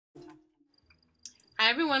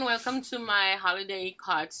Everyone, welcome to my holiday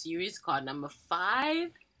card series, card number 5.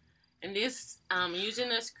 And this I'm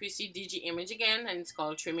using a Chrissy DG image again, and it's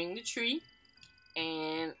called Trimming the Tree.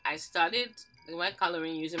 And I started my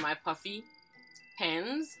coloring using my puffy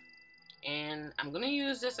pens, and I'm gonna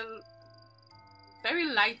use just a very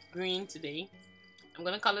light green today. I'm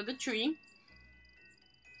gonna color the tree,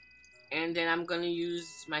 and then I'm gonna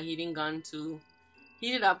use my heating gun to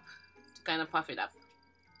heat it up to kind of puff it up.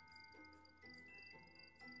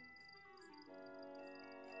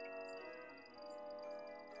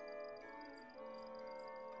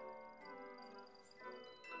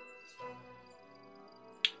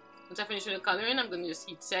 Once I finish with the coloring, I'm going to just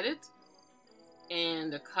heat set it,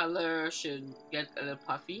 and the color should get a little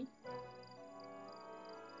puffy.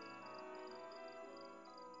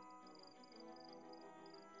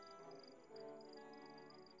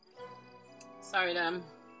 Sorry that I'm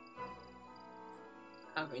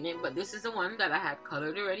covering it, but this is the one that I had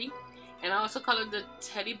colored already. And I also colored the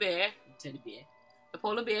the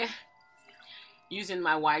polar bear, using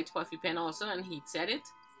my white puffy pen also, and heat set it.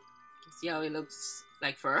 See how it looks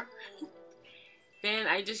like fur. Then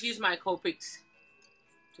I just use my Copics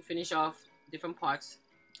to finish off different parts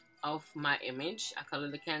of my image. I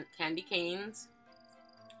color the candy canes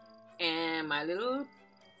and my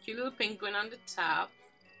cute little penguin on the top.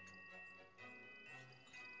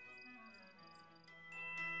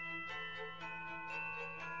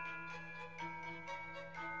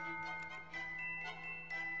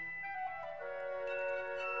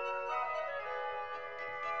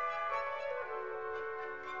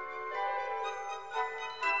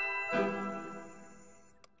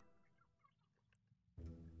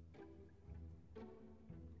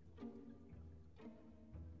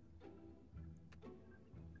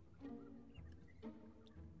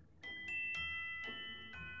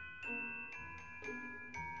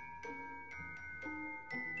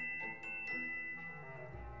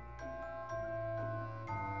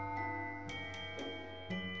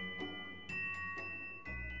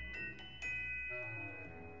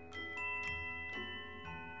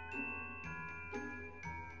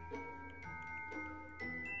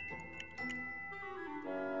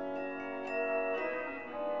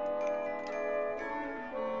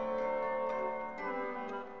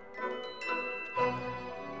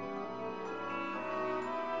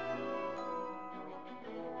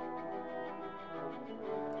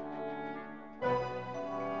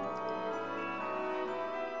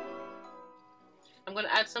 I'm going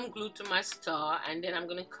to add some glue to my star, and then I'm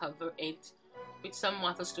going to cover it with some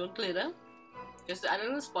Martha Stewart glitter, just to add a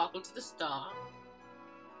little sparkle to the star,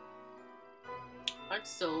 like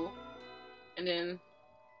so. And then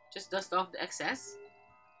just dust off the excess.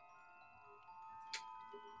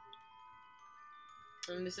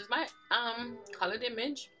 And this is my colored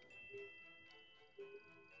image.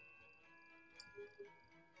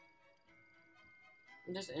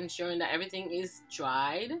 I'm just ensuring that everything is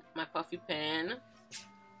dried. My puffy pen.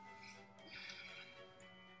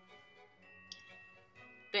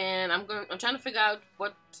 Then I'm trying to figure out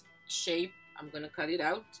what shape I'm gonna cut it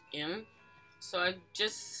out in. So I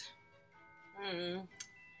just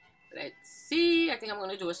let's see. I think I'm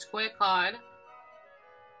gonna do a square card.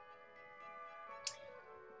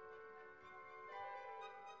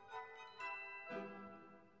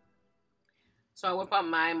 So I whip out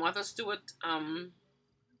my Martha Stewart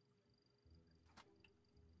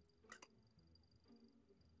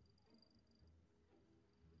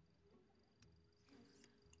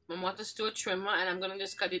trimmer, and I'm gonna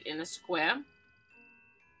just cut it in a square.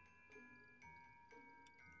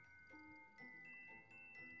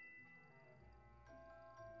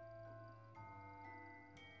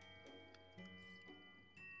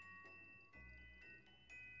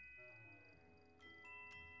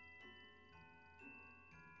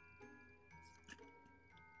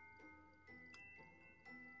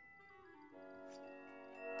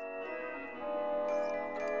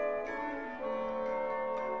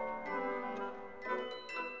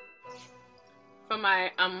 For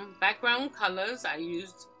my background colors, I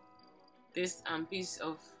used this piece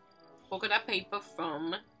of polka dot paper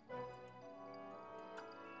from,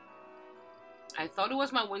 I thought it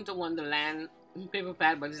was my Winter Wonderland paper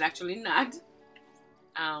pad, but it's actually not.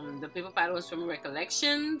 The paper pad was from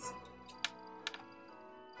Recollections,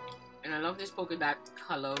 and I love this polka dot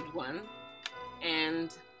colored one.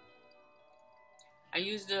 And I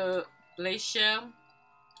used the Glacier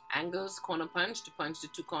Angles corner punch to punch the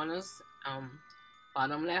two corners,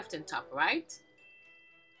 bottom left and top right.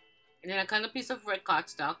 And then I cut a piece of red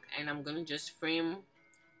cardstock, and I'm gonna just frame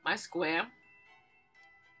my square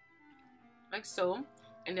like so.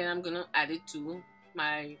 And then I'm gonna add it to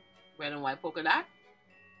my red and white polka dot.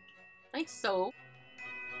 like so.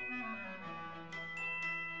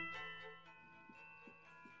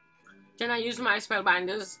 Then I use my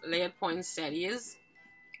Spellbinders layered poinsettias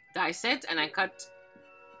die set, and I cut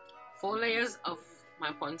 4 layers of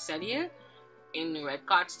my poinsettia in red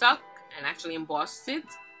cardstock and actually embossed it.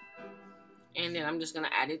 And then I'm just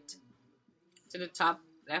gonna add it to the top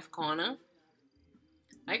left corner,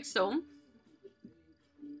 like so.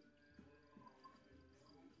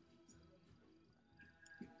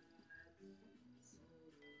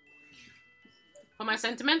 For my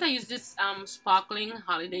sentiment, I use this sparkling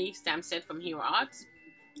holiday stamp set from Hero Arts.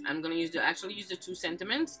 I'm gonna actually use the 2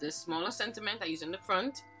 sentiments. The smaller sentiment I use in the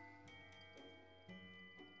front.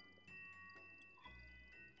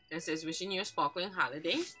 It says wishing you a sparkling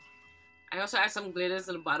holiday. I also add some glitters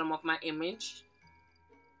at the bottom of my image.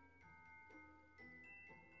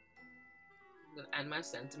 I'm gonna add my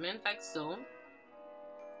sentiment like so,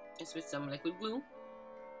 just with some liquid glue.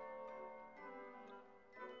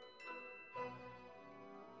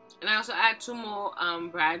 And I also add 2 more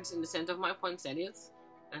brads in the center of my poinsettias.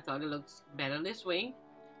 I thought it looks better this way.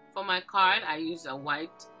 For my card, I use a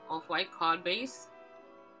off-white card base,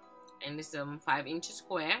 and this 5-inch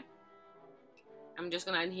square. I'm just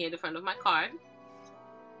gonna adhere the front of my card.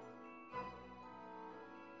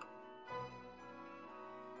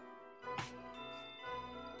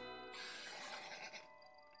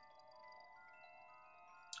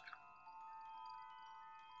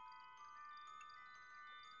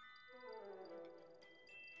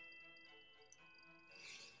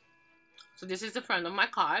 So this is the front of my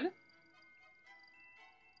card.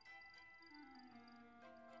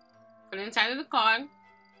 For the inside of the card,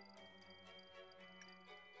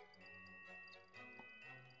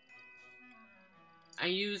 I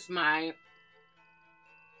use my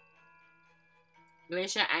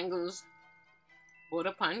Glacier Angles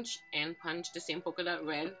border punch and punch the same polka dot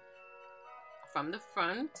red from the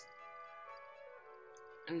front,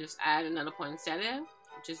 and just add another poinsettia,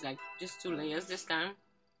 which is like just 2 layers this time,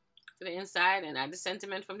 to the inside, and add the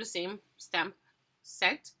sentiment from the same stamp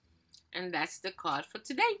set. And that's the card for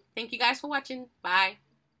today. Thank you guys for watching. Bye.